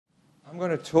I'm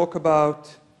going to talk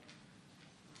about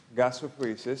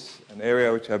gastroparesis, an area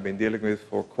which I've been dealing with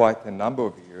for quite a number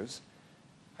of years.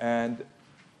 And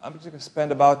I'm just going to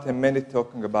spend about a minute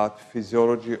talking about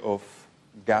physiology of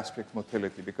gastric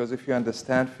motility, because if you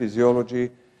understand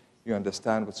physiology, you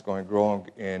understand what's going wrong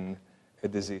in a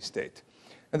disease state.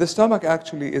 And the stomach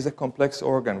actually is a complex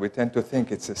organ. We tend to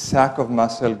think it's a sack of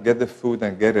muscle, get the food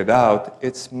and get it out.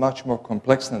 It's much more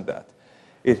complex than that.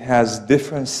 It has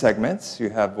different segments.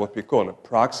 You have what we call a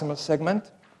proximal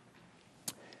segment,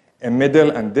 a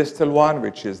middle and distal one,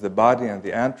 which is the body and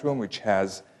the antrum, which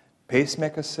has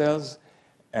pacemaker cells,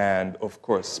 and of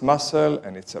course muscle,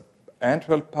 and it's an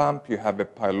antral pump. You have a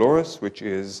pylorus, which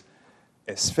is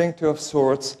a sphincter of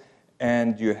sorts,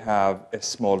 and you have a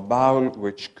small bowel,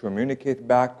 which communicate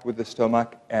back with the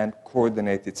stomach and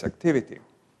coordinate its activity.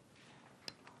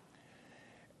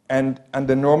 And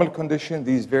under normal condition,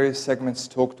 these various segments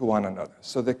talk to one another.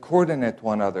 So they coordinate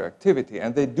one another activity,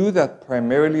 and they do that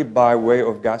primarily by way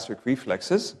of gastric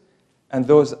reflexes, and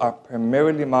those are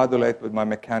primarily modulated with my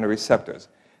mechanoreceptors.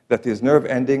 That is nerve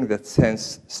ending that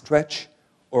sense stretch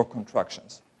or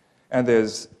contractions. And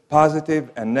there's positive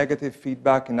and negative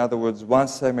feedback. In other words, one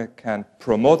segment can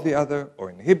promote the other or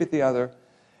inhibit the other,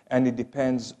 and it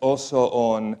depends also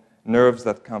on nerves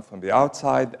that come from the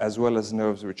outside, as well as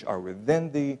nerves which are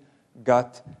within the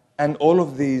gut. And all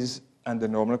of these, under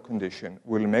normal condition,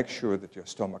 will make sure that your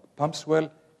stomach pumps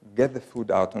well, get the food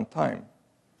out on time.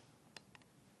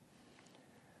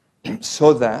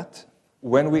 So that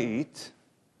when we eat,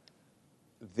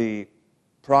 the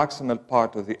proximal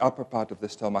part or the upper part of the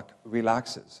stomach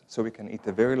relaxes. So we can eat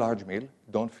a very large meal,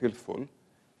 don't feel full,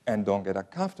 and don't get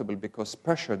uncomfortable because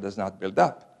pressure does not build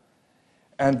up.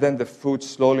 And then the food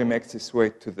slowly makes its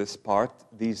way to this part.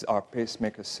 These are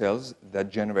pacemaker cells that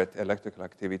generate electrical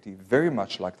activity, very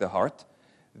much like the heart.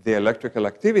 The electrical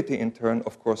activity, in turn,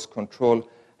 of course, control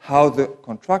how the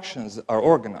contractions are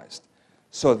organized,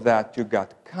 so that you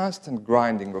got constant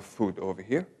grinding of food over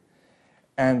here.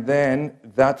 And then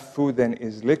that food then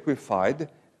is liquefied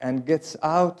and gets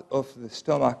out of the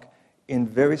stomach in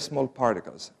very small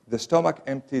particles. The stomach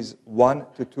empties 1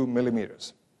 to 2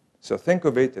 millimeters. So think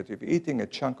of it that if you're eating a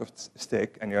chunk of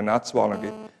steak and you're not swallowing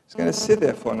it, it's going to sit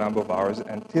there for a number of hours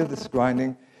until this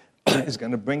grinding is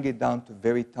going to bring it down to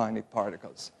very tiny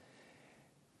particles.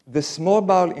 The small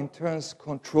bowel, in turn,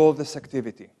 controls this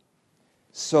activity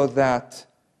so that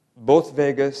both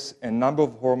vagus and number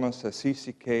of hormones, as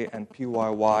CCK and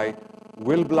PYY,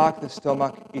 will block the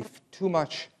stomach if too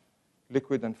much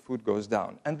liquid and food goes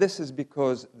down. And this is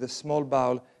because the small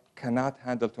bowel cannot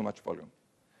handle too much volume.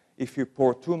 If you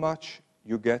pour too much,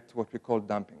 you get what we call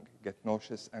dumping. You get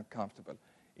nauseous and comfortable.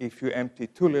 If you empty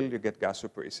too little, you get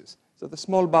gastroparesis. So the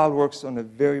small bowel works on a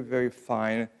very, very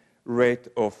fine rate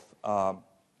of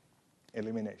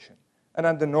elimination. And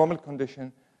under normal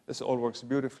condition, this all works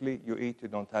beautifully. You eat, you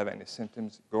don't have any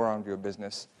symptoms. Go around your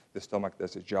business. The stomach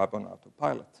does its job on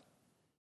autopilot.